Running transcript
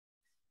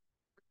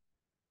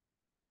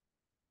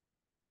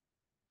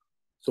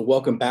So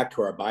welcome back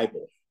to our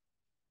Bible.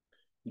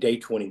 Day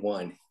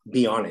 21,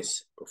 be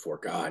honest before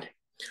God.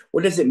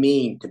 What does it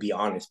mean to be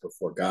honest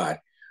before God?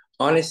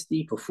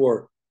 Honesty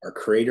before our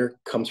Creator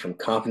comes from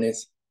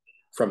confidence,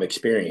 from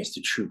experience,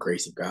 the true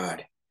grace of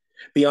God.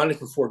 Be honest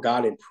before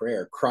God in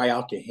prayer. Cry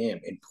out to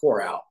Him and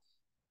pour out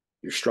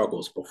your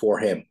struggles before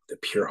Him with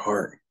a pure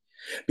heart.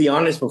 Be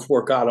honest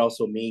before God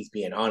also means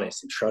being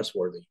honest and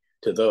trustworthy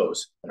to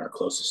those in our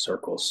closest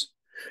circles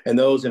and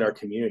those in our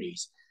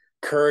communities.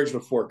 Courage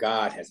before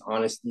God has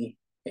honesty,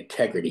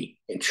 integrity,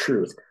 and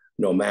truth,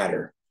 no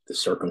matter the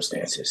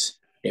circumstances.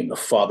 In the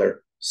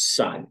Father,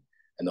 Son,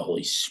 and the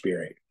Holy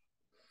Spirit.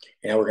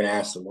 And now we're going to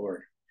ask the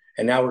Lord.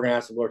 And now we're going to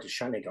ask the Lord to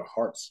shine into our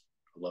hearts,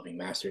 loving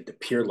Master, the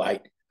pure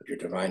light of your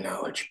divine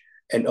knowledge,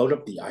 and open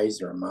up the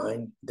eyes of our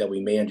mind that we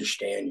may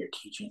understand your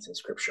teachings in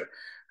Scripture.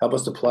 Help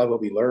us to apply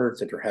what we learned,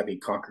 so that having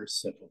conquered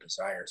simple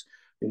desires,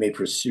 we may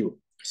pursue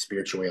a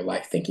spiritual way of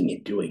life, thinking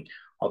and doing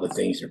all the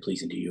things that are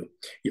pleasing to you.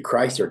 You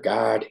Christ, our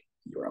God,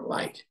 you are a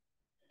light,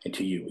 and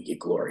to you we give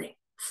glory.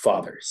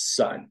 Father,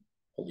 Son,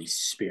 Holy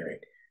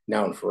Spirit,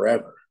 now and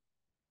forever.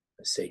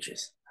 The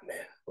sages,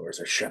 amen. Lord is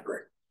our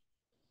shepherd.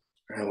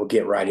 And we'll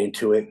get right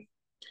into it.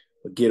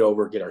 We'll get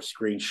our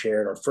screen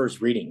shared. Our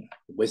first reading,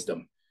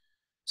 wisdom,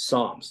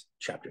 Psalms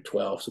chapter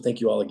 12. So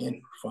thank you all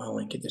again for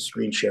following. Get the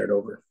screen shared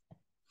over.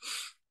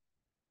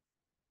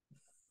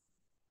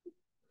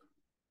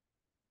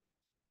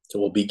 So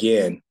we'll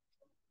begin.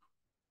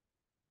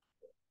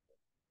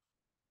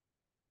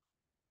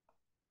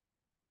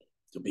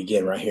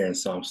 Right here in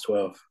Psalms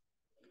 12.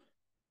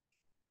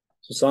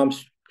 So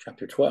Psalms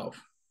chapter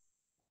 12.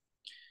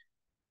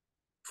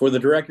 For the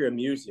director of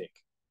music,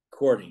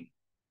 according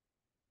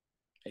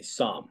a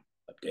psalm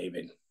of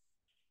David,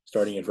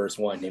 starting in verse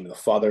 1, name of the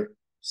Father,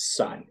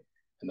 Son,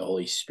 and the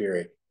Holy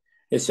Spirit.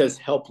 It says,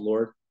 help,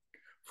 Lord,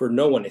 for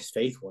no one is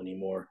faithful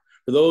anymore.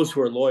 For those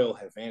who are loyal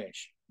have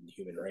vanished in the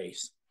human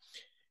race.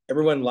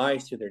 Everyone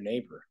lies to their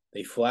neighbor.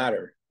 They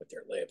flatter with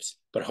their lips,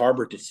 but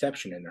harbor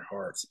deception in their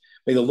hearts.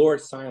 May the Lord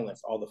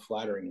silence all the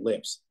flattering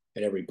lips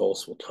and every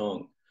boastful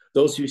tongue.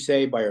 Those who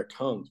say, by our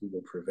tongues we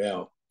will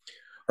prevail.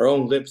 Our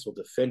own lips will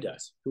defend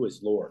us. Who is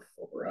Lord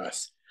over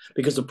us?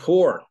 Because the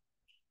poor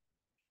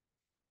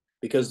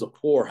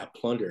have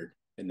plundered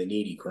and the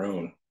needy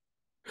groan.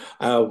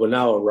 I will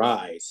now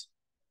arise,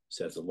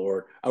 says the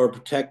Lord. I will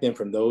protect them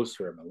from those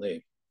who are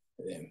malignant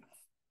to them.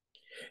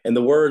 And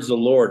the words of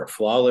the Lord are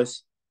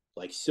flawless,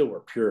 like silver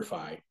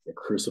purified in the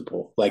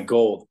crucible, like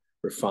gold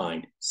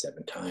refined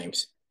 7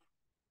 times.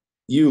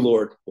 You,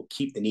 Lord, will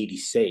keep the needy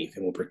safe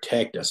and will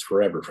protect us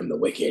forever from the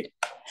wicked,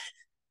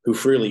 who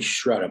freely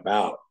strut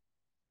about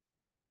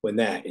when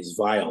that is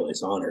vile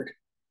is honored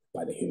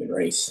by the human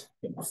race.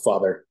 In the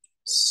Father,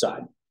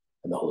 Son,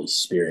 and the Holy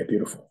Spirit.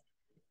 Beautiful.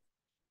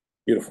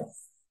 Beautiful.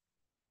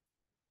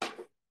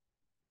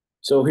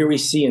 So here we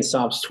see in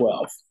Psalms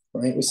 12,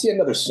 right? We see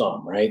another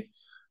psalm, right?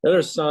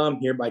 Another psalm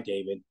here by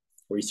David,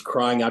 where he's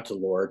crying out to the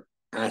Lord,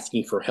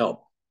 asking for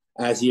help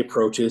as he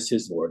approaches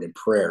his Lord in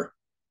prayer.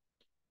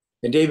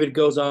 And David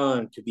goes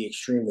on to be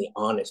extremely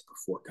honest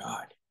before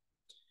God.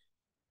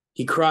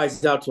 He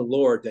cries out to the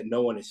Lord that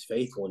no one is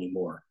faithful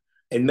anymore.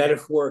 And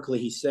metaphorically,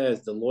 he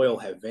says the loyal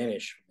have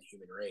vanished from the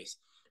human race.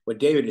 What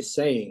David is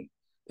saying,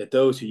 that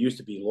those who used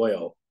to be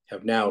loyal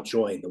have now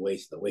joined the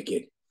ways of the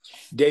wicked.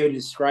 David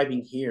is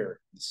describing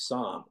here the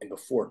psalm and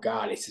before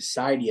God a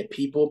society of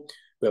people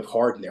who have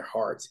hardened their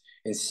hearts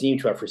and seem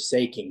to have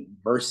forsaken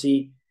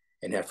mercy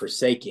and have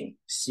forsaken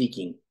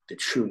seeking the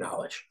true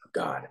knowledge of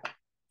God.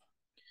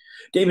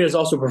 David is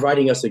also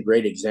providing us a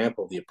great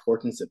example of the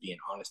importance of being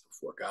honest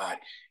before God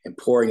and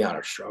pouring out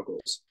our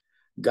struggles.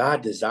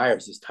 God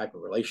desires this type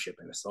of relationship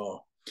in us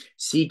all.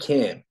 Seek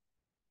Him,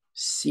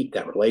 seek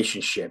that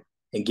relationship,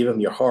 and give Him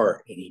your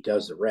heart, and He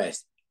does the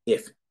rest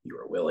if you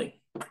are willing.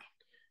 A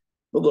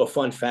little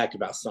fun fact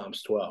about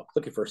Psalms 12.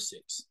 Look at verse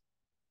 6.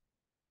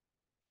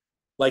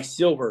 Like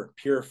silver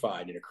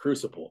purified in a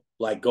crucible,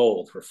 like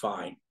gold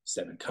refined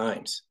 7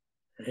 times.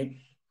 Right?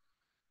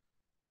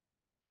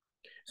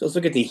 So let's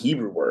look at the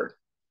Hebrew word,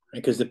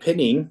 right? Because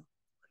depending on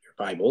your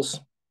Bibles,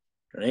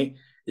 right,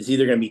 is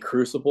either going to be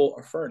crucible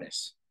or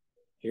furnace.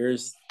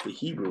 Here's the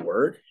Hebrew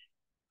word.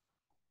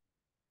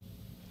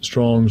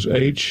 Strong's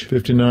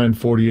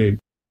H5948.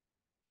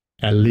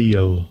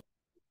 Allele.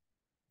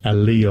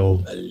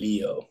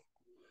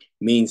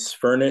 Means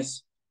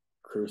furnace,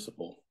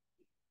 crucible,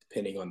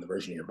 depending on the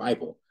version of your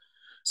Bible.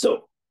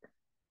 So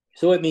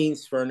it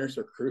means furnace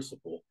or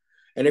crucible.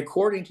 And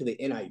according to the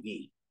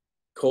NIV,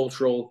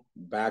 Cultural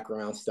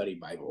Background Study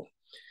Bible,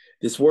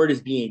 this word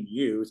is being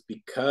used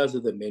because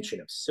of the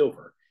mention of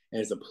silver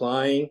and is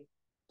implying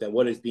that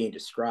what is being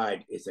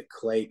described is a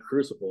clay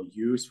crucible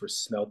used for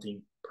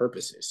smelting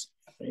purposes.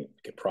 Right?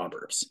 Look at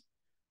Proverbs.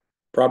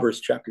 Proverbs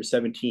chapter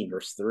 17,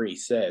 verse 3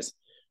 says,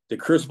 the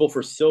crucible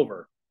for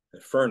silver, the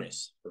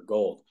furnace for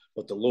gold,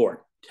 but the Lord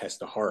tests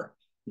the heart.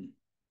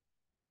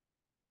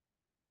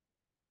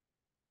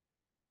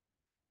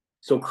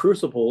 So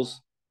crucibles,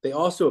 they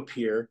also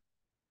appear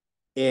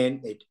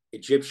in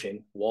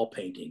Egyptian wall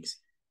paintings.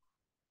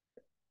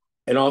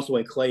 and also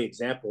in clay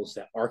examples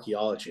that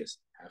archaeologists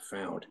have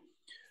found.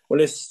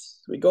 When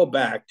we go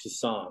back to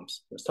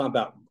Psalms, it's talking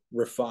about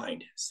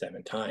refined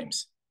 7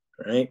 times,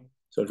 right?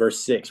 So in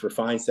verse 6,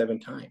 refined 7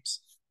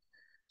 times.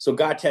 So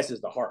God tests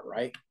the heart,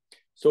 right?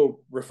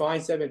 So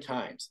refined 7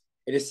 times.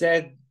 It is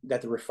said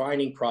that the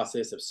refining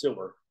process of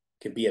silver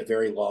can be a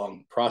very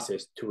long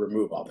process to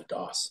remove all the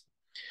dross.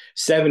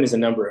 7 is a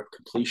number of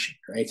completion,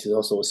 right? So it's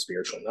also a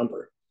spiritual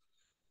number.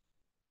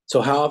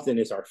 So how often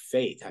is our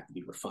faith have to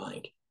be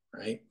refined,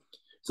 right?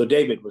 So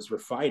David was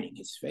refining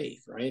his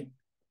faith, right?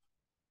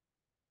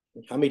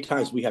 How many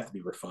times we have to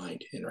be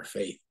refined in our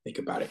faith? Think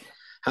about it.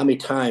 How many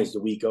times do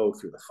we go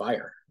through the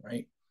fire,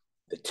 right?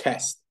 The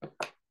test,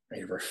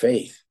 right, of our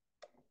faith.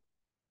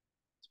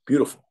 It's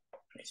beautiful.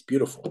 It's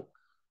beautiful.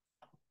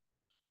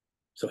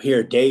 So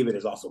here, David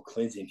is also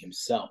cleansing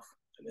himself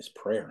in this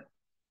prayer.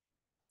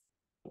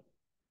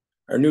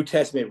 Our New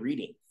Testament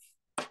reading,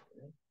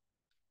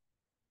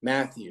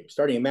 Matthew,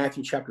 starting in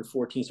Matthew chapter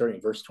 14, starting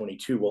in verse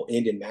 22, we'll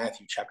end in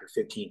Matthew chapter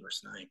 15,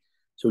 verse 9.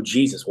 So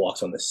Jesus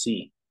walks on the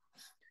sea,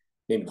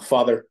 named the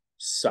Father,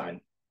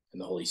 Son,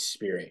 and the Holy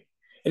Spirit.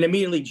 And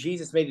immediately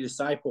Jesus made the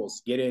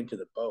disciples get into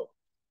the boat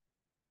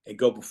and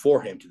go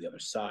before him to the other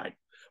side,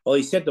 while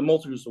he sent the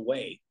multitudes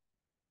away.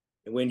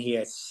 And when he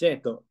had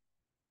sent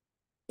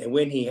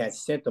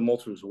the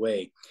multitudes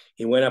away,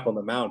 he went up on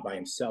the mountain by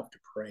himself to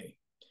pray.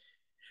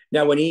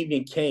 Now, when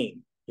evening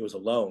came, he was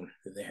alone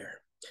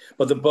there.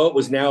 But the boat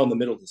was now in the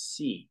middle of the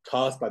sea,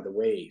 tossed by the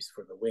waves,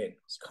 for the wind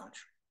was contrary.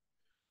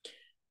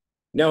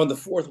 Now, in the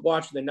 4th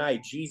watch of the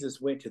night, Jesus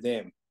went to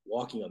them,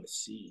 walking on the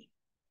sea.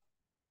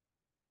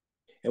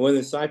 And when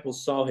the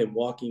disciples saw him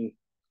walking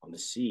on the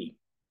sea,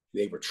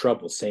 they were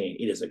troubled, saying,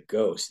 "It is a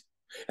ghost."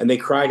 And they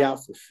cried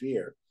out for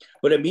fear.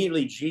 But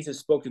immediately Jesus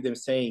spoke to them,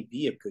 saying,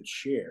 "Be of good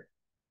cheer.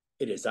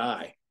 It is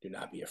I. Do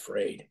not be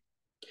afraid."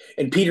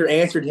 And Peter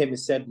answered him and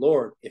said,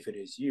 "Lord, if it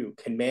is you,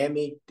 command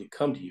me to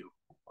come to you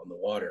on the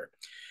water."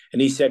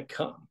 And he said,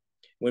 "Come."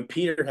 When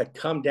Peter had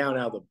come down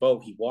out of the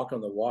boat, he walked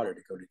on the water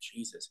to go to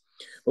Jesus.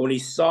 But when he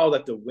saw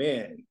that the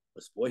wind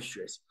was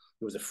boisterous,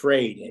 he was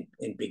afraid,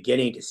 and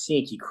beginning to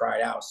sink, he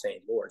cried out,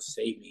 saying, "Lord,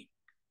 save me."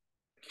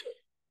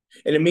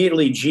 And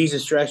immediately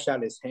Jesus stretched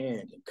out his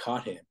hand and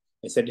caught him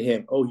and said to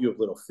him, "Oh, you have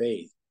little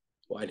faith,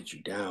 why did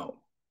you doubt?"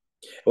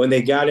 And when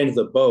they got into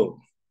the boat,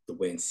 the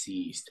wind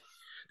ceased.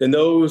 Then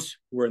those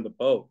who were in the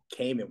boat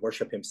came and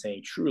worshiped him,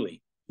 saying,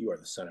 "Truly, you are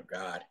the Son of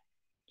God."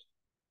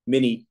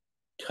 Many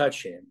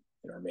touch him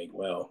and are made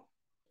well.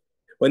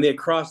 When they had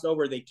crossed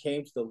over, they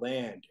came to the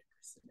land.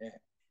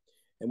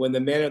 And when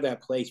the men of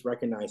that place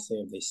recognized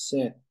him, they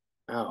sent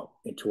out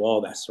into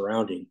all that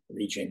surrounding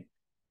region,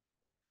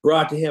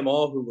 brought to him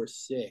all who were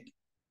sick,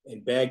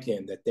 and begged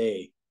him that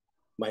they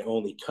might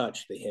only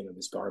touch the hem of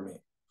his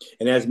garment.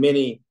 And as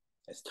many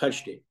as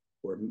touched it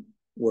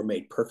were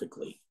made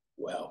perfectly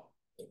well.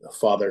 The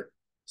Father,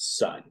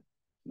 Son, and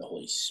the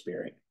Holy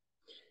Spirit.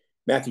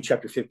 Matthew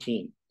chapter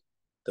 15,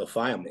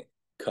 Defilement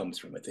comes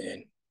from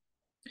within.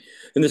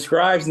 And the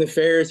scribes and the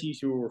Pharisees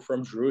who were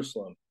from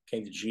Jerusalem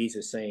came to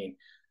Jesus, saying,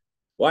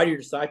 "Why do your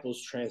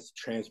disciples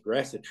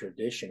transgress the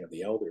tradition of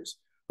the elders?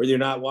 For they do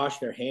not wash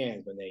their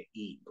hands when they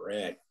eat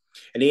bread."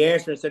 And he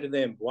answered and said to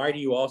them, "Why do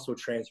you also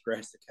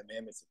transgress the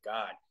commandments of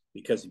God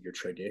because of your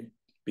tradition?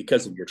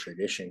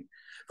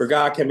 For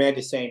God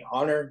commanded, saying,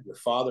 'Honor your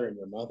father and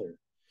your mother.'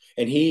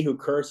 And he who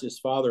curses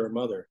father or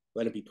mother,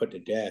 let him be put to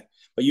death.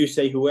 But you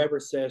say, whoever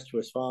says to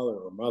his father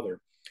or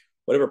mother,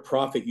 'Whatever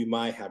profit you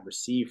might have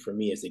received from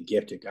me as a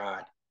gift to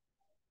God,'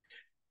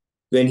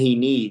 then he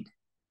need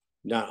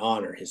not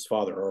honor his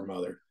father or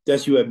mother.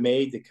 Thus you have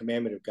made the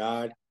commandment of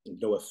God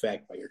of no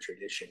effect by your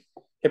tradition.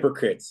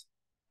 Hypocrites!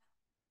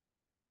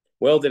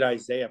 Well did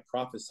Isaiah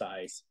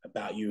prophesy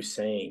about you,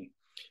 saying,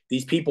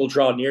 'These people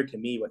draw near to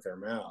me with their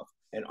mouth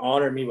and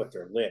honor me with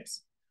their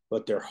lips,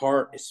 but their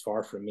heart is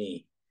far from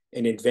me,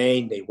 and in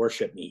vain they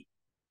worship me,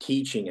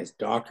 teaching as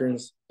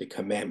doctrines the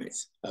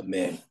commandments of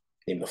men.'"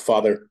 In the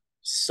Father,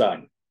 Son,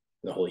 and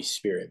the Holy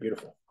Spirit.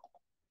 Beautiful.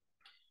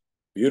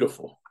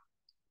 Beautiful.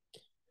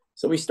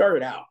 So we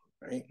started out,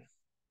 right?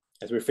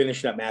 As we're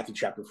finishing up Matthew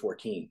chapter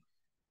 14.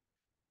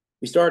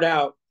 We start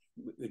out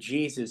with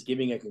Jesus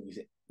giving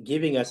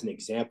us an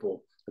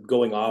example of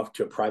going off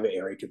to a private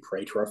area to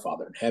pray to our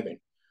Father in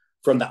heaven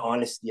from the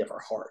honesty of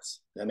our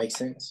hearts. That makes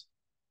sense?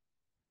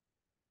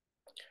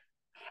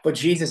 But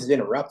Jesus is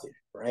interrupted,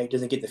 right?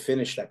 Doesn't get to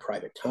finish that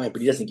private time,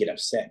 but he doesn't get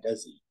upset,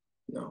 does he?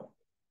 No,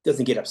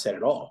 doesn't get upset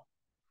at all.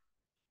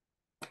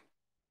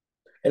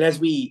 And as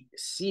we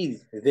see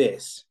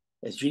this,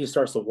 as Jesus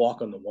starts to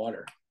walk on the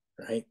water,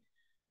 right?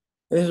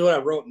 And this is what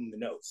I wrote in the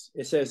notes.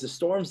 It says, the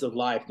storms of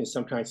life can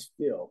sometimes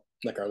feel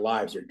like our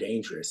lives are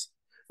dangerous,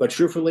 but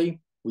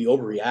truthfully, we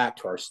overreact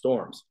to our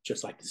storms,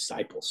 just like the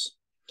disciples.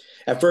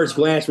 At first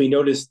glance, we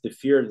notice the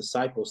fear of the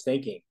disciples,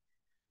 thinking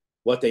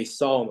what they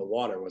saw in the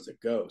water was a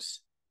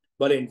ghost.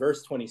 But in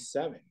verse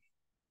 27,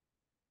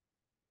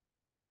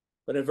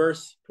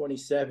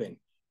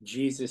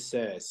 Jesus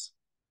says,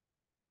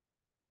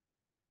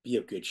 "Be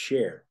of good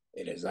cheer,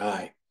 it is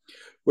I."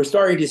 We're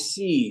starting to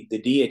see the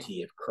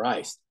deity of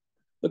Christ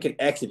Look at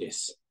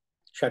Exodus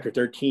chapter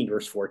 13,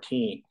 verse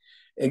 14.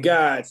 And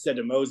God said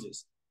to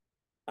Moses,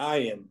 I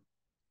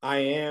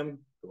am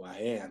who I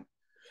am.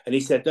 And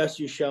he said, thus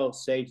you shall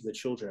say to the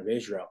children of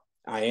Israel,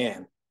 I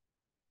am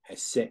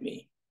has sent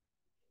me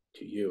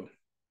to you.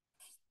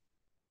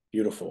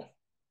 Beautiful.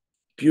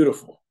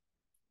 Beautiful.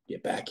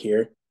 Get back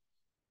here.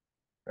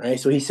 All right.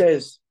 So he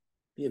says,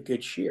 be of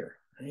good cheer.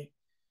 Right.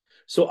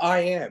 So I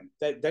am.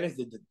 That is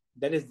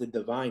the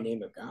divine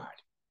name of God.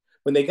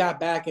 When they got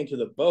back into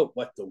the boat,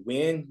 what the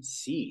wind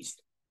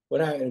ceased.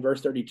 What happened in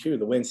verse 32?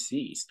 The wind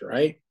ceased,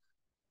 right?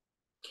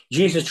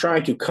 Jesus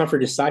trying to comfort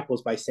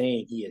disciples by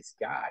saying he is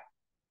God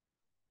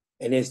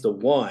and is the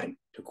one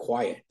to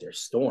quiet their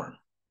storm.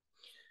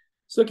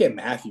 Let's look at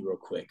Matthew real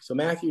quick. So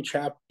Matthew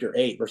chapter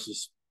 8,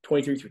 verses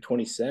 23 through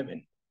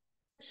 27.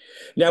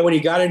 Now, when he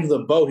got into the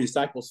boat, his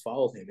disciples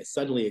followed him, and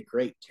suddenly a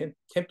great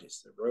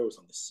tempest arose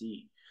on the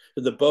sea.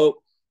 So the boat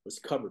was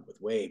covered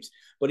with waves,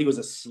 but he was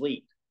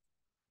asleep.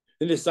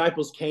 The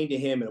disciples came to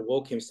him and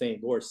awoke him, saying,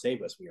 Lord,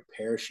 save us, we are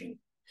perishing.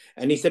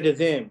 And he said to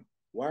them,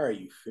 why are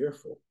you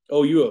fearful?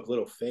 Oh, you have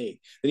little faith.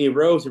 Then he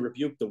arose and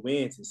rebuked the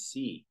winds and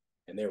sea,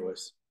 and there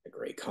was a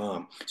great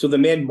calm. So the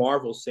men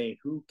marveled, saying,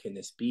 who can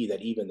this be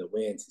that even the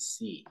winds and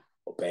sea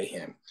obey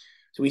him?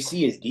 So we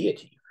see his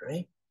deity,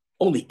 right?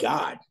 Only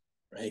God,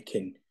 right,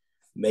 can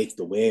make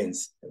the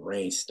winds and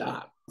rain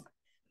stop.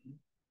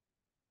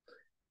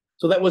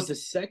 So that was the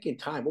second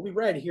time. What we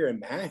read here in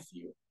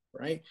Matthew,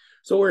 right?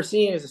 So we're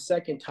seeing is the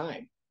second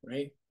time,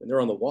 right? When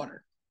they're on the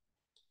water.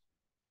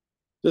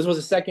 This was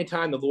the second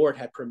time the Lord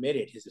had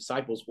permitted his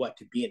disciples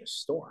to be in a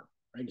storm,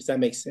 right? Does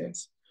that make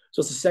sense? So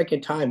it's the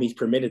second time he's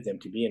permitted them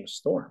to be in a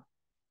storm.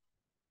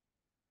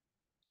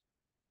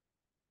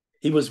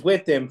 He was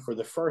with them for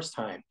the first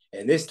time,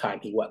 and this time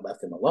he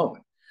left them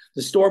alone.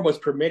 The storm was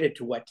permitted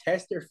to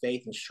test their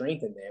faith and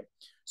strengthen them,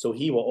 so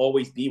he will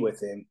always be with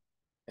them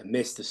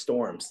amidst the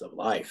storms of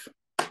life.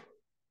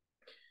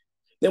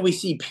 Then we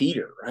see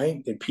Peter,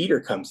 right? Then Peter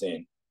comes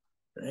in,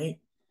 right?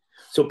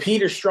 So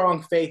Peter's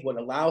strong faith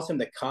allows him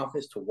the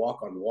confidence to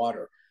walk on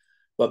water,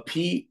 but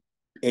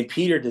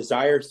Peter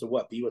desires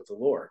to be with the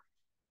Lord,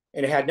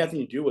 and it had nothing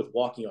to do with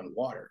walking on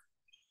water.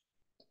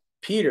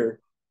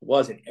 Peter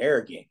wasn't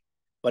arrogant,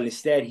 but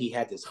instead he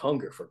had this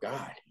hunger for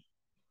God.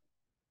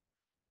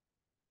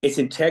 It's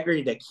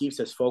integrity that keeps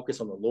us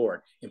focused on the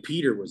Lord, and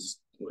Peter was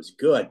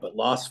good, but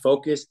lost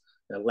focus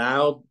and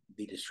allowed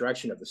the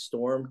destruction of the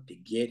storm to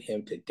get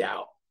him to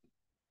doubt.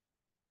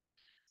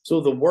 So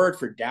the word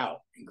for doubt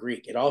in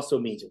Greek, it also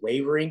means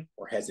wavering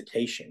or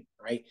hesitation,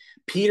 right?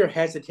 Peter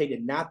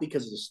hesitated not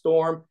because of the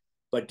storm,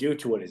 but due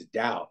to his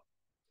doubt.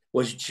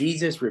 Was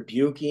Jesus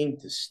rebuking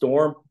the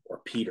storm or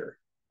Peter?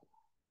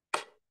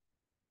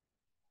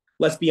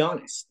 Let's be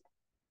honest.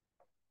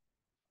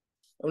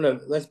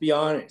 Let's be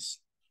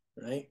honest,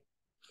 right?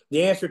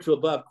 The answer to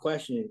above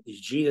question is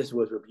Jesus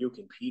was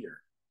rebuking Peter.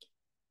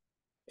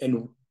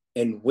 And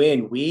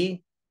when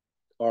we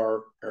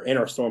are in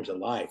our storms of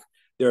life,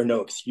 there are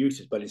no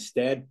excuses, but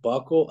instead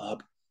buckle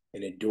up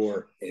and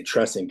endure and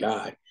trust in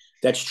God.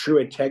 That's true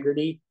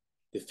integrity,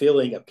 the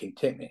feeling of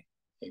contentment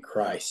in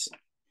Christ.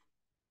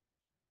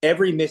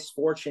 Every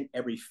misfortune,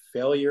 every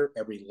failure,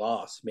 every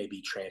loss may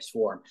be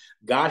transformed.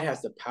 God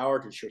has the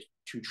power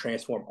to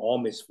transform all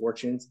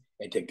misfortunes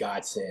into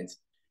God's sins.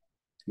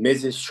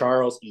 Mrs.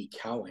 Charles E.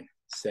 Cowan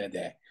said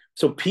that.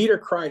 So Peter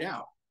cried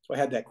out. So I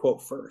had that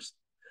quote first.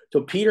 So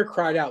Peter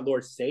cried out,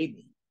 Lord, save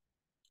me.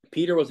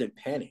 Peter was in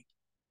panic.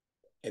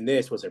 And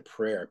this was a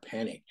prayer of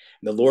panic.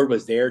 And the Lord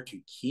was there to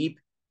keep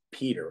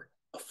Peter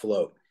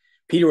afloat.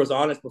 Peter was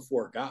honest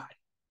before God.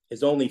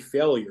 His only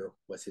failure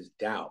was his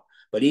doubt.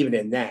 But even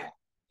in that,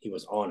 he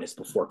was honest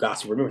before God.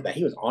 So remember that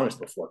he was honest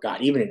before God,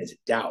 even in his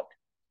doubt,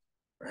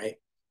 right?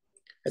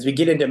 As we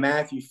get into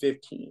Matthew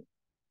 15,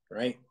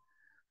 right?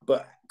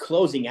 But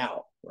closing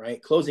out,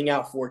 right? Closing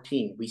out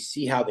 14, we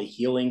see how the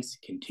healings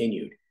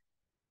continued.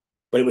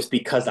 But it was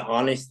because the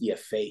honesty of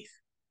faith.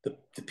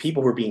 The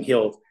people who were being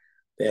healed,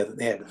 they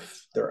had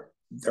their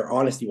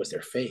honesty was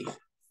their faith,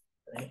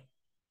 right?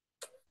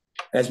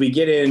 As we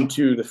get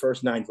into the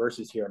first 9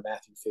 verses here in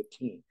Matthew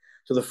 15.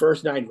 So the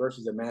first 9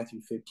 verses of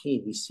Matthew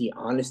 15, we see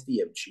honesty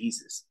of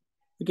Jesus.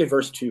 Look at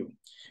verse 2.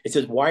 It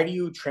says, why do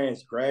you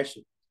transgress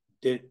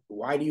the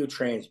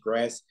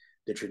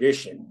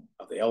tradition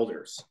of the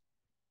elders?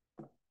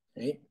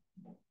 Right?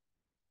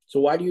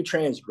 So why do you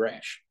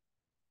transgress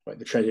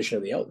the tradition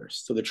of the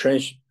elders? So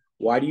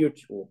why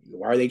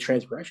are they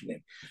transgressing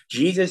them?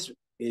 Jesus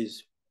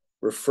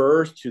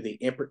refers to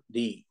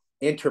the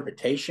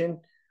interpretation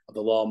of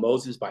the law of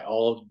Moses by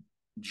all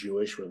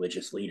Jewish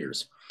religious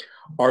leaders.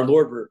 Our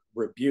Lord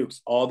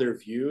rebukes all their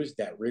views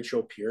that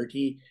ritual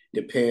purity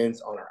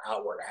depends on our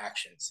outward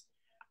actions.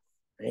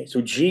 Right?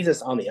 So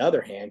Jesus, on the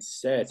other hand,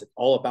 says it's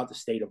all about the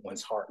state of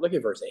one's heart. Look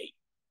at verse 8.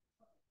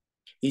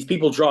 These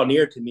people draw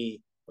near to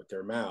me with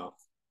their mouth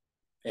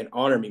and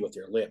honor me with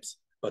their lips,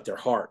 but their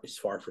heart is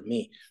far from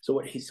me. So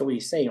what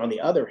he's saying, on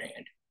the other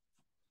hand,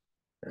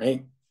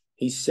 right?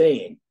 He's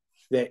saying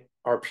that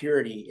our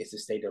purity is the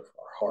state of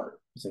our heart.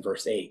 It's in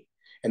verse 8.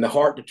 And the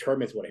heart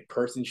determines what a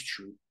person's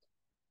true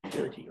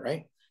purity,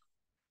 right?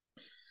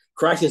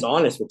 Christ is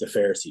honest with the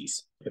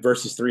Pharisees in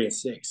verses 3 and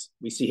 6.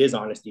 We see his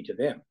honesty to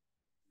them,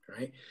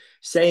 right?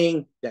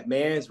 Saying that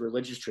man's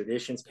religious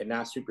traditions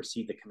cannot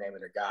supersede the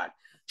commandment of God.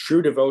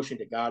 True devotion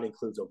to God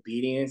includes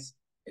obedience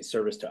and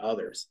service to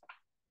others.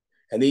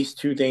 And these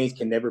two things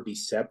can never be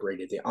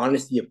separated. The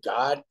honesty of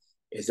God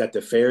is that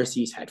the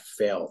Pharisees had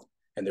failed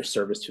in their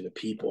service to the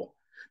people.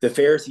 The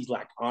Pharisees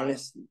lacked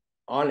honesty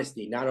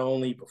not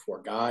only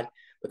before God,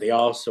 but they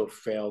also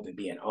failed in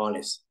being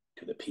honest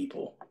to the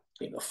people,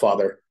 the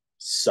Father,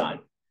 Son,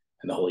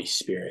 and the Holy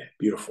Spirit.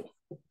 Beautiful.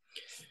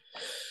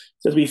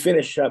 So as we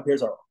finish up,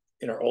 here's our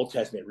Old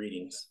Testament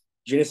readings.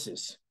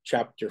 Genesis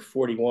chapter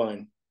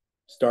 41,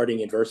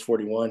 starting in verse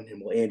 41,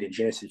 and we'll end in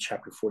Genesis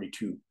chapter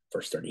 42,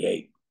 verse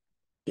 38.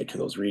 Get to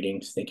those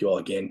readings. Thank you all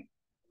again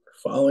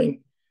for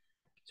following.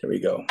 There we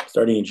go.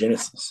 Starting in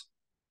Genesis.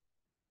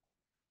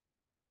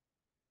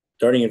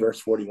 Starting in verse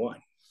 41.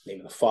 In the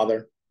name of the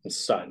Father, and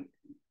Son, and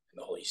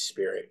the Holy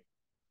Spirit.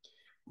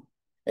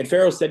 And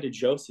Pharaoh said to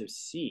Joseph,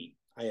 see,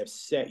 I have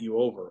set you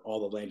over all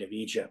the land of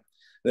Egypt.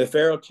 And the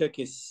Pharaoh took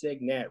his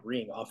signet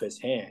ring off his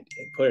hand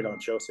and put it on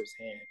Joseph's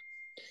hand.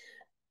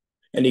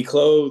 And he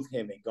clothed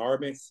him in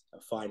garments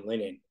of fine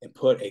linen and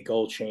put a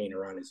gold chain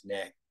around his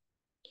neck.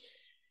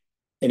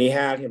 And he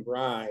had him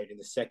ride in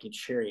the second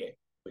chariot,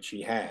 which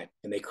he had.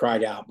 And they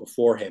cried out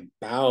before him,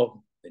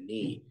 bow the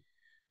knee.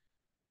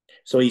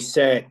 So he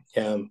set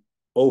him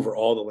over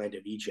all the land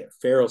of Egypt.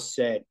 Pharaoh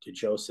said to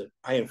Joseph,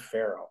 I am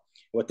Pharaoh.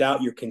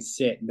 Without your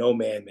consent, no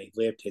man may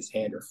lift his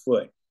hand or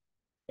foot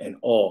in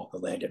all the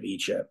land of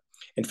Egypt.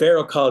 And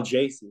Pharaoh called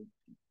Joseph's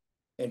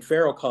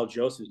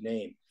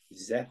name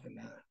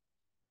Zephaniah.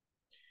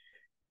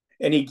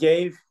 And he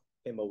gave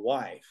him a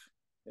wife,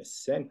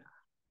 Asenah,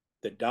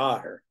 the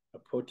daughter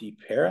of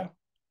Potiphera,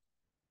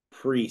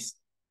 priest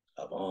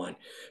of On.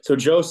 So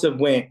Joseph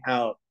went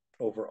out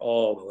over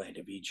all the land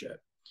of Egypt.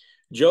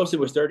 Joseph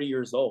was 30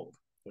 years old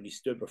when he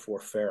stood before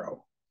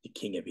Pharaoh, the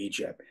king of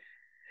Egypt.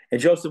 And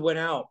Joseph went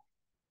out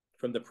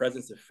from the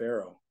presence of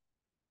Pharaoh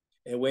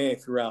and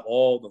went throughout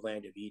all the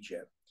land of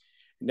Egypt.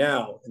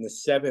 Now, in the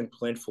 7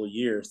 plentiful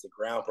years, the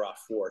ground brought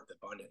forth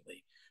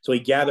abundantly. So he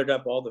gathered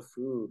up all the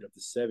food of the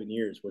 7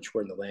 years which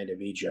were in the land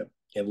of Egypt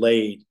and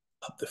laid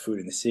up the food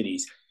in the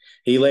cities.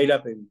 He laid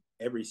up in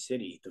every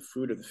city the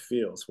fruit of the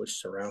fields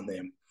which surround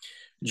them.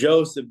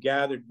 Joseph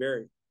gathered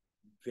very,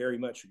 very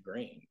much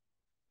grain,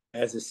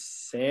 as the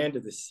sand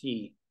of the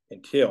sea,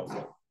 until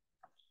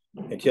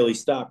he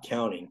stopped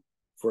counting,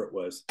 for it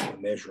was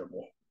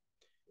immeasurable.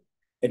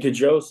 And to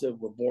Joseph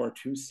were born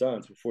 2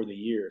 sons before the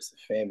years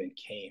of famine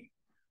came,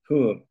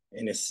 whom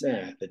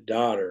Asenah, the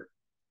daughter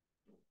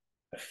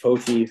of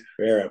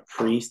Potiphera,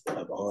 priest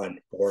of On,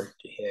 bore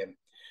to him.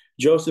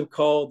 Joseph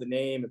called the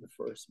name of the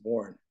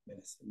firstborn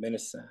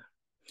Manasseh,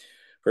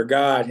 for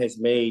God has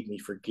made me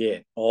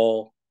forget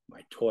all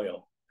my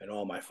toil and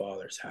all my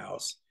father's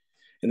house.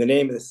 In the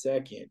name of the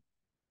second,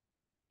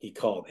 he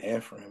called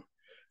Ephraim,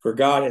 for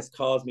God has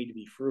caused me to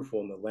be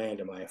fruitful in the land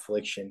of my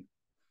affliction.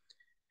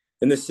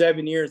 And the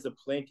 7 years of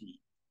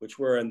plenty, which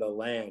were in the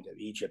land of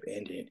Egypt,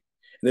 ended.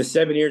 And the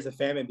 7 years of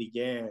famine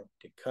began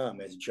to come,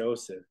 as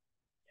Joseph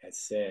had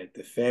said.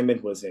 The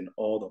famine was in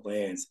all the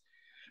lands,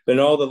 but in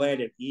all the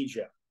land of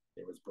Egypt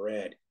there was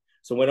bread.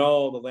 So when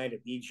all the land of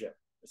Egypt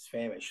was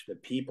famished, the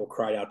people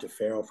cried out to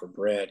Pharaoh for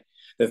bread.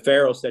 Then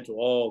Pharaoh said to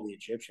all the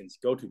Egyptians,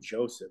 go to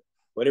Joseph.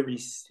 Whatever he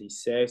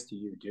says to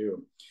you,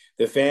 do.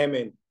 The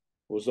famine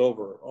was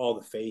over all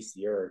the face of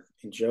the earth,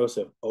 and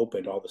Joseph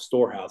opened all the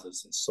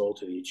storehouses and sold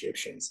to the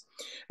Egyptians.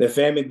 The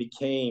famine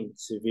became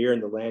severe in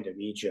the land of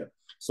Egypt,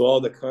 so all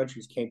the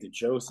countries came to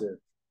Joseph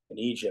in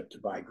Egypt to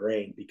buy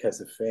grain, because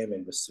the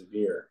famine was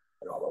severe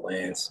in all the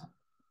lands.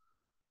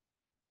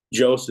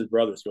 Joseph's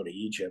brothers go to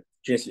Egypt.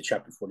 Genesis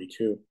chapter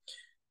 42.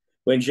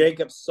 When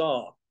Jacob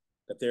saw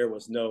that there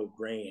was no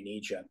grain in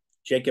Egypt,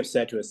 Jacob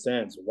said to his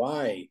sons,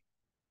 why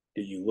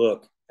do you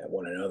look at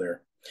one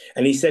another?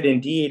 And he said,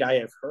 indeed, I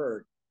have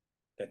heard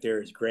that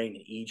there is grain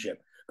in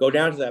Egypt. Go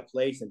down to that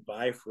place and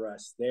buy for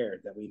us there,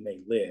 that we may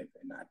live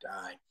and not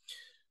die.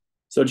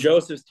 So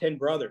Joseph's 10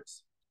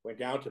 brothers went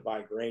down to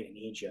buy grain in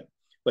Egypt.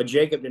 But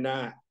Jacob did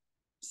not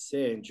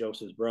send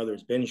Joseph's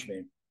brothers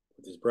Benjamin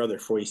with his brother,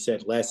 for he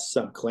said, lest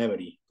some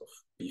calamity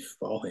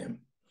befall him.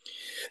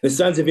 The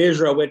sons of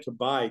Israel went to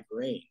buy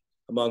grain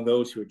among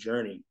those who had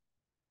journeyed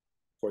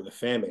for the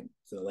famine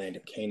in the land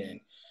of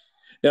Canaan.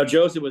 Now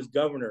Joseph was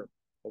governor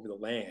over the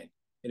land,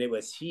 and it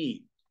was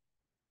he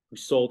who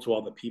sold to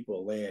all the people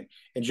of the land.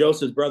 And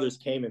Joseph's brothers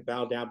came and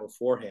bowed down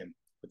before him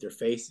with their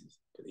faces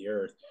to the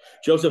earth.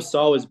 Joseph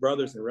saw his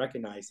brothers and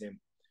recognized him,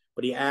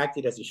 but he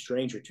acted as a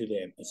stranger to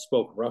them and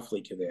spoke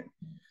roughly to them.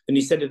 Then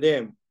he said to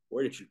them,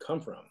 where did you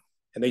come from?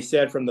 And they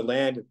said, from the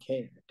land of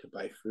Canaan, to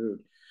buy food.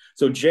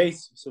 So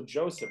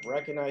Joseph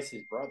recognized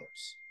his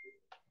brothers,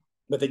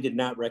 but they did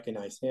not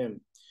recognize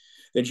him.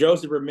 Then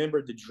Joseph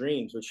remembered the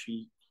dreams which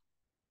he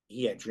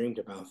had dreamed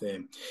about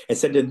them, and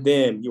said to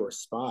them, you are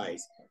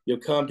spies. You'll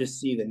come to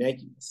see the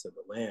nakedness of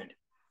the land.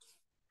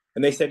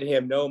 And they said to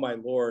him, no, my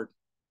lord,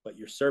 but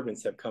your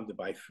servants have come to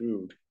buy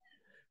food.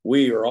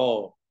 We are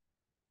all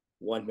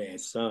one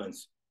man's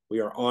sons. We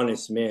are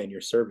honest men,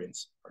 your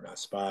servants are not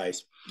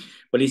spies.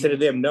 But he said to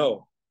them,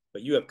 no,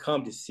 but you have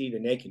come to see the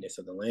nakedness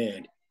of the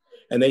land.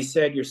 And they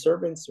said, your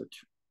servants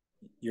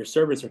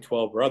are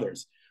 12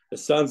 brothers, the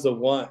sons of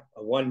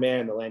one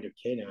man in the land of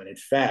Canaan. In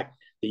fact,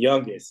 the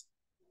youngest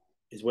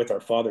is with our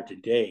father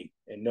today,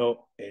 and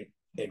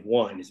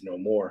one is no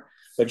more.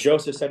 But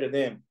Joseph said to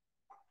them,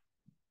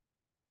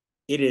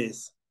 it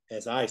is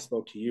as I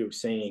spoke to you,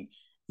 saying,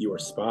 you are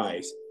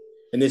spies.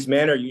 In this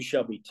manner you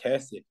shall be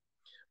tested.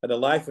 By the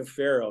life of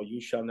Pharaoh,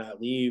 you shall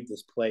not leave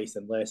this place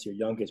unless your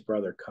youngest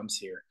brother comes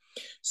here.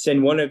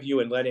 Send one of you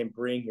and let him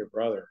bring your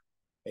brother,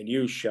 and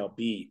you shall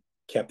be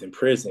kept in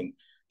prison,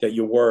 that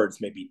your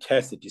words may be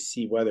tested to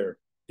see whether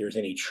there's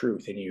any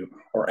truth in you,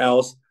 or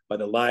else by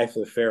the life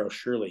of the Pharaoh,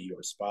 surely you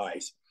are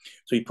spies.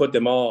 So he put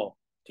them all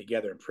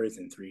together in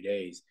prison 3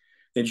 days.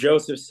 Then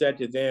Joseph said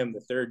to them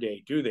the third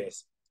day, do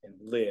this and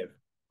live,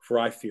 for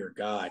I fear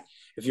God.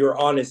 If you are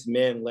honest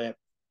men, let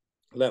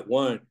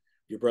one of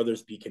your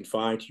brothers be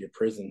confined to your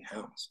prison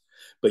house.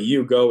 But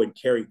you go and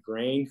carry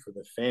grain for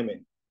the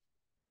famine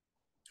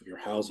of your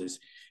houses,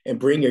 and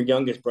bring your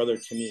youngest brother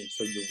to me,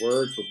 so your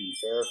words will be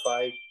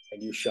verified,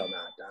 and you shall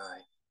not die.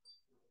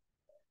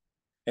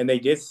 And they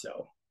did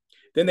so.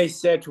 Then they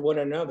said to one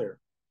another,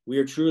 we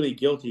are truly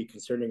guilty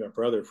concerning our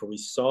brother, for we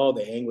saw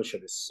the anguish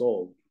of his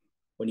soul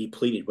when he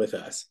pleaded with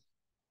us.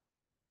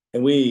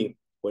 And we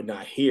would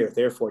not hear,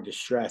 therefore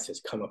distress has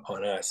come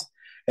upon us.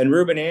 And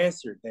Reuben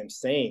answered them,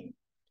 saying,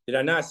 did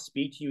I not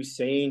speak to you,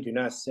 saying, do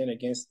not sin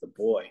against the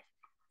boy?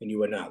 And you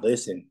would not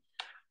listen.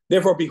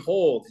 Therefore,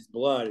 behold, his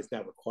blood is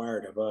not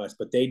required of us.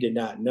 But they did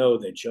not know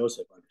that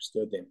Joseph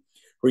understood them,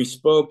 for he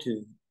spoke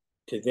to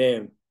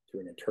them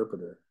through an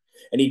interpreter.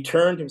 And he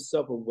turned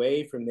himself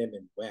away from them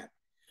and wept.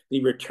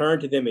 He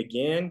returned to them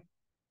again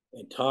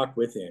and talked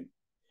with him.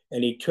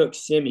 And he took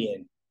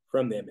Simeon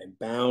from them and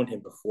bound him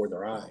before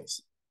their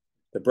eyes.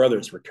 The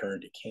brothers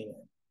returned to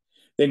Canaan.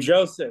 Then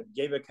Joseph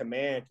gave a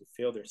command to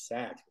fill their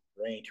sacks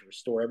with grain, to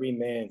restore every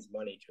man's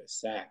money to a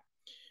sack,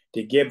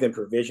 to give them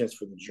provisions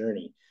for the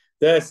journey.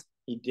 Thus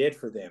he did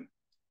for them,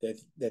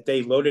 that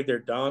they loaded their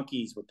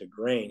donkeys with the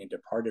grain and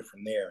departed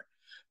from there.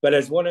 But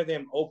as one of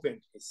them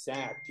opened his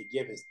sack to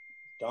give his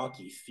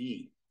donkey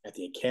feed at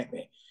the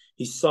encampment,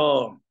 he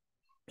saw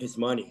his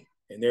money,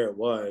 and there it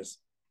was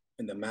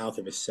in the mouth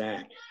of his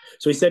sack.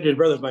 So he said to his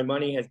brothers, my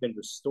money has been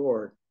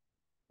restored,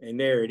 and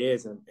there it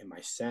is in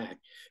my sack.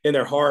 And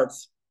their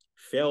hearts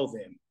failed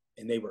them,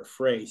 and they were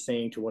afraid,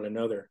 saying to one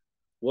another,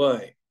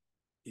 what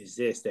is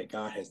this that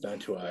God has done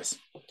to us?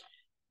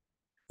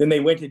 Then they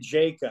went to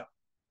Jacob,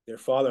 their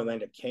father in the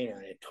land of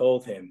Canaan, and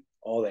told him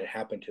all that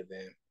happened to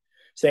them,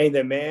 saying,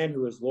 the man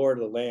who is Lord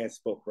of the land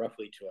spoke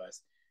roughly to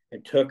us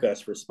and took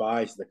us for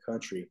spies to the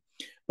country.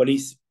 But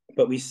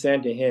we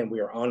said to him, we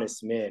are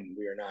honest men,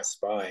 we are not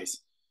spies.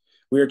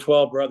 We are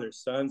 12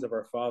 brothers, sons of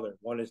our father.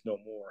 One is no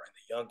more, and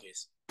the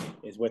youngest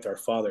is with our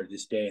father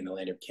this day in the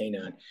land of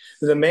Canaan.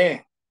 The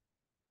man,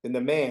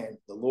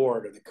 the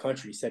Lord of the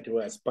country, said to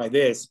us, by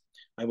this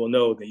I will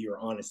know that you are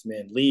honest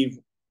men. Leave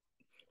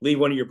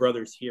one of your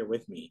brothers here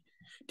with me.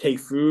 Take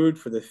food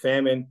for the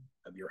famine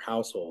of your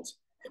households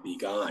and be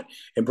gone.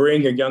 And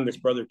bring your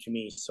youngest brother to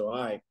me, so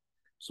I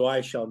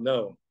shall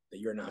know that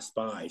you're not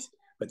spies,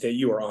 but that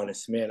you are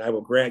honest men. I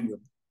will grant your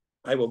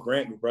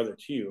brother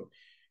to you,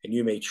 and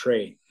you may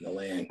trade in the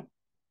land.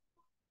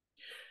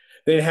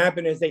 Then it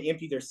happened as they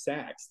emptied their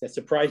sacks that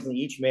surprisingly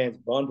each man's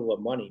bundle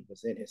of money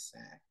was in his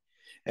sack.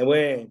 And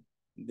when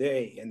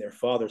they and their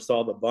father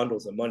saw the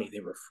bundles of money, they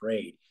were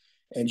afraid.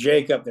 And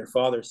Jacob, their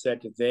father,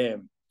 said to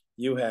them,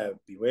 you have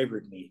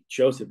bewildered me.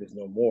 Joseph is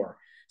no more.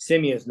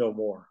 Simeon is no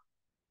more.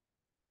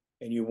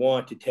 And you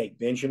want to take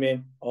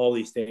Benjamin? All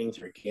these things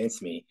are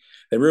against me.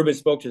 Then Reuben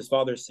spoke to his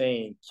father,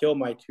 saying, kill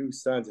my 2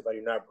 sons if I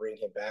do not bring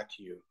him back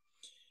to you,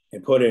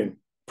 and put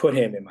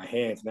him in my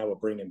hands, and I will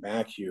bring him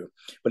back to you.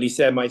 But he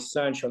said, my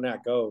son shall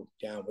not go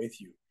down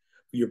with you.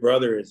 For your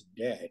brother is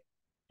dead,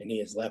 and he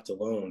is left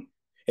alone.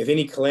 If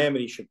any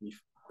calamity should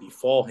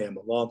befall him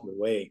along the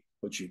way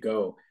which you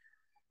go,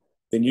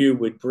 then you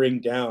would bring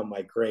down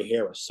my gray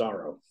hair of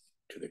sorrow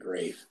to the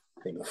grave.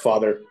 In the name of the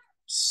Father,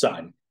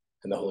 Son,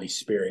 and the Holy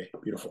Spirit.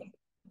 Beautiful.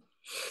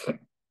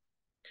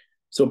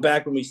 So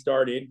back when we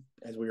started,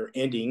 as we were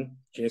ending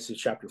Genesis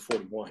chapter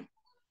 41.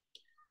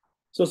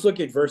 So let's look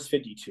at verse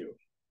 52.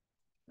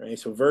 Right?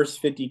 So verse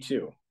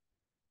 52.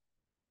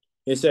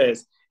 It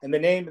says, and the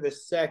name of the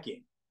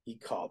second he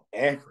called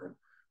Ephraim,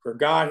 for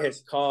God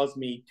has caused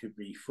me to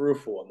be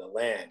fruitful in the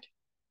land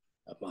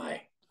of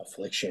my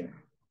affliction.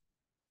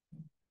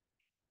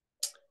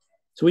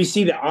 So we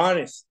see the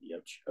honesty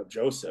of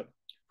Joseph,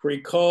 for he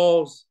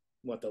calls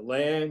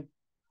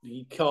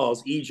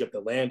Egypt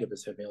the land of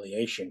his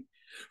humiliation.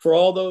 For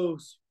all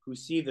those who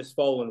see this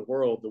fallen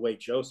world the way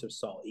Joseph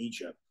saw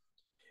Egypt.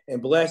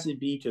 And blessed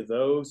be to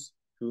those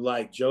who,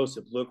 like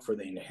Joseph, look for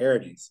the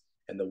inheritance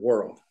and the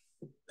world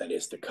that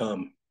is to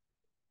come.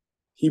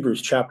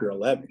 Hebrews chapter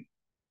 11,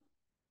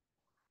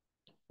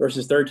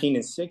 verses 13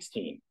 and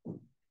 16.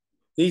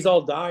 These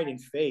all died in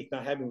faith,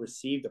 not having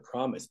received the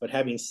promise, but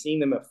having seen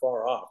them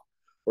afar off,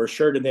 were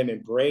sure to them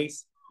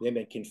embrace them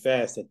and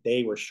confess that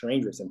they were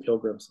strangers and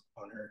pilgrims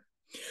on earth.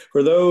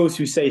 For those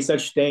who say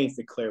such things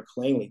declare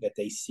plainly that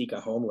they seek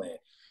a homeland.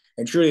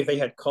 And truly, if they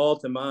had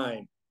called to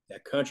mind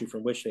that country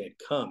from which they had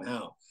come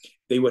out,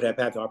 they would have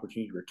had the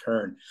opportunity to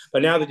return.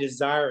 But now they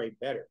desire a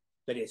better,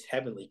 that is,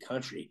 heavenly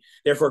country.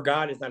 Therefore,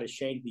 God is not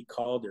ashamed to be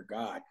called their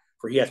God,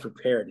 for he has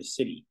prepared a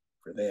city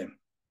for them.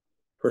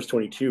 Verse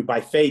 22,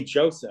 by faith,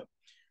 Joseph,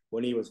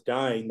 when he was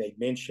dying, made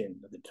mention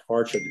of the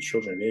departure of the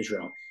children of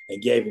Israel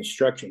and gave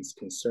instructions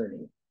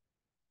concerning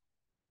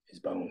his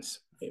bones.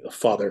 The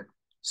Father,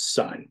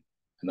 Son,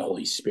 and the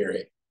Holy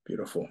Spirit.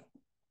 Beautiful.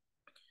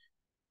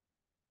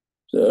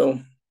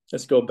 So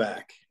let's go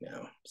back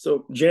now.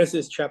 So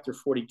Genesis chapter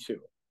 42.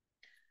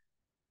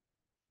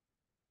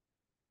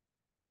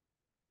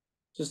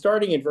 So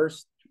starting in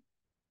verse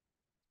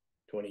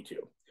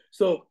 22.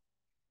 So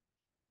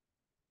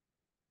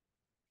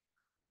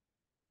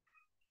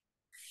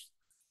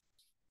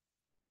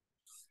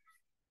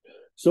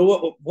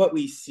what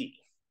we see,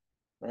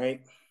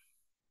 right?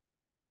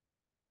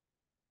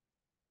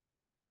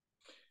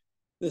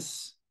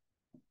 This,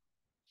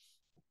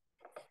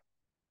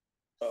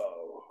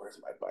 where's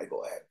my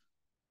Bible at?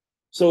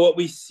 So what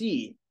we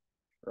see,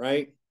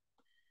 right,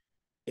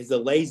 is the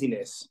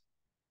laziness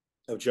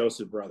of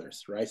Joseph's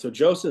brothers, right? So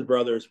Joseph's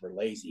brothers were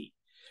lazy.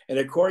 And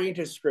according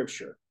to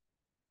scripture,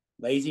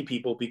 lazy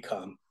people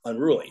become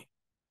unruly.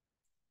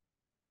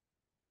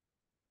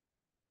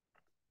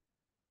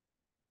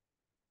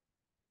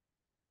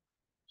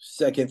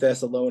 Second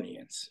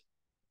Thessalonians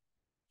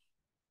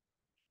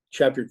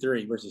chapter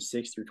 3, verses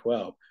 6 through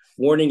 12,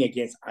 warning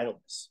against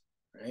idleness,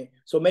 right?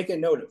 So make a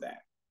note of that,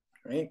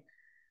 right?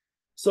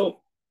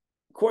 So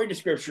according to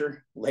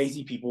scripture,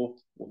 lazy people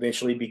will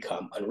eventually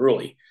become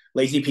unruly.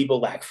 Lazy people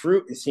lack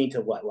fruit and seem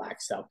to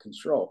lack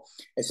self-control,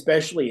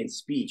 especially in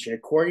speech. And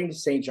according to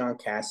St. John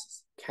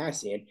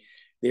Cassian,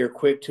 they are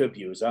quick to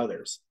abuse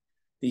others.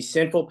 These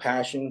sinful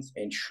passions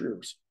and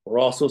truths were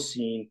also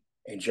seen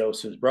in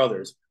Joseph's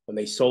brothers when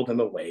they sold him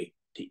away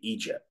to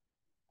Egypt.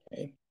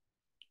 Okay.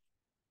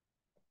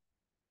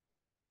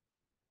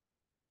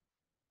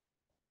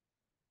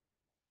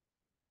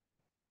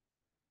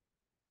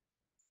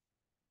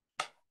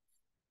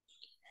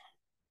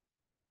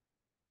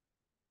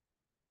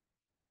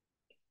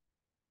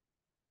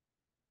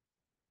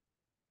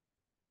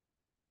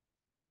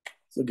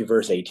 Let's look at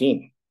verse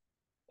 18.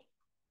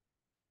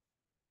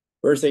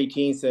 Verse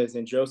 18 says,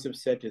 and Joseph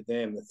said to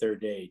them the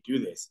third day, do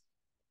this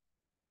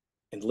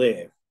and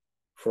live,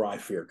 for I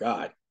fear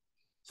God.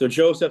 So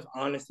Joseph's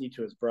honesty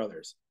to his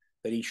brothers,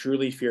 that he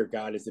truly feared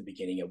God, is the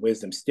beginning of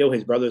wisdom. Still,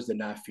 his brothers did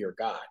not fear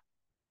God.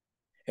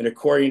 And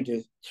according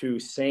to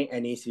St.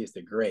 Ananias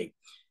the Great,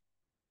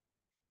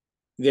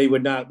 they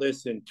would not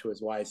listen to his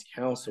wise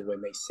counsel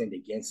when they sinned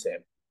against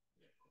him.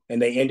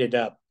 And they ended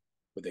up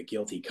with a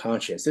guilty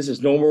conscience. This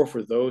is normal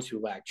for those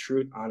who lack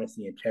truth,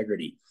 honesty,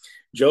 integrity.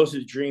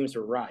 Joseph's dreams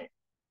were right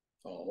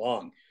all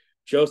along.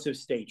 Joseph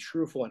stayed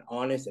truthful and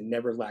honest and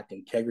never lacked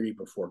integrity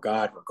before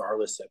God,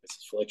 regardless of his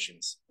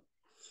afflictions.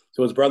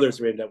 So his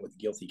brothers would end up with a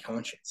guilty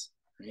conscience,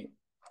 right?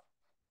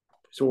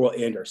 So we'll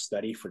end our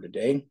study for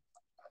today.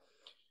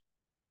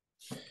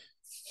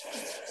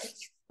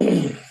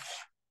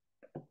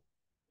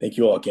 Thank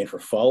you all again for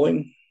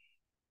following.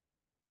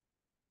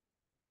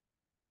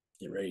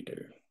 Get ready to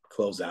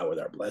close out with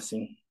our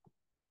blessing.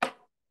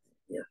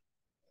 Here.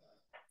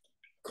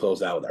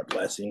 Close out with our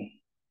blessing.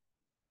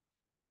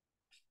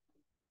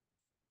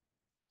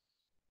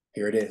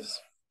 Here it is.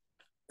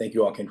 Thank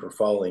you all again for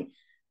following.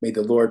 May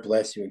the Lord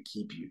bless you and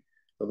keep you.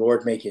 The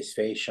Lord make his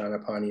face shine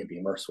upon you and be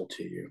merciful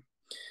to you.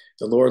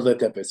 The Lord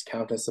lift up his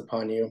countenance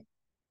upon you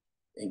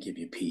and give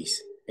you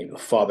peace. May the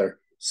Father,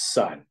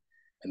 Son,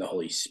 and the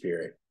Holy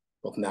Spirit,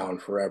 both now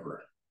and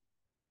forever,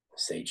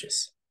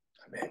 sages.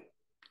 Amen.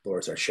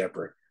 Lord is our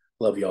shepherd.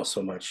 Love you all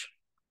so much.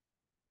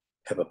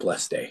 Have a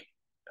blessed day.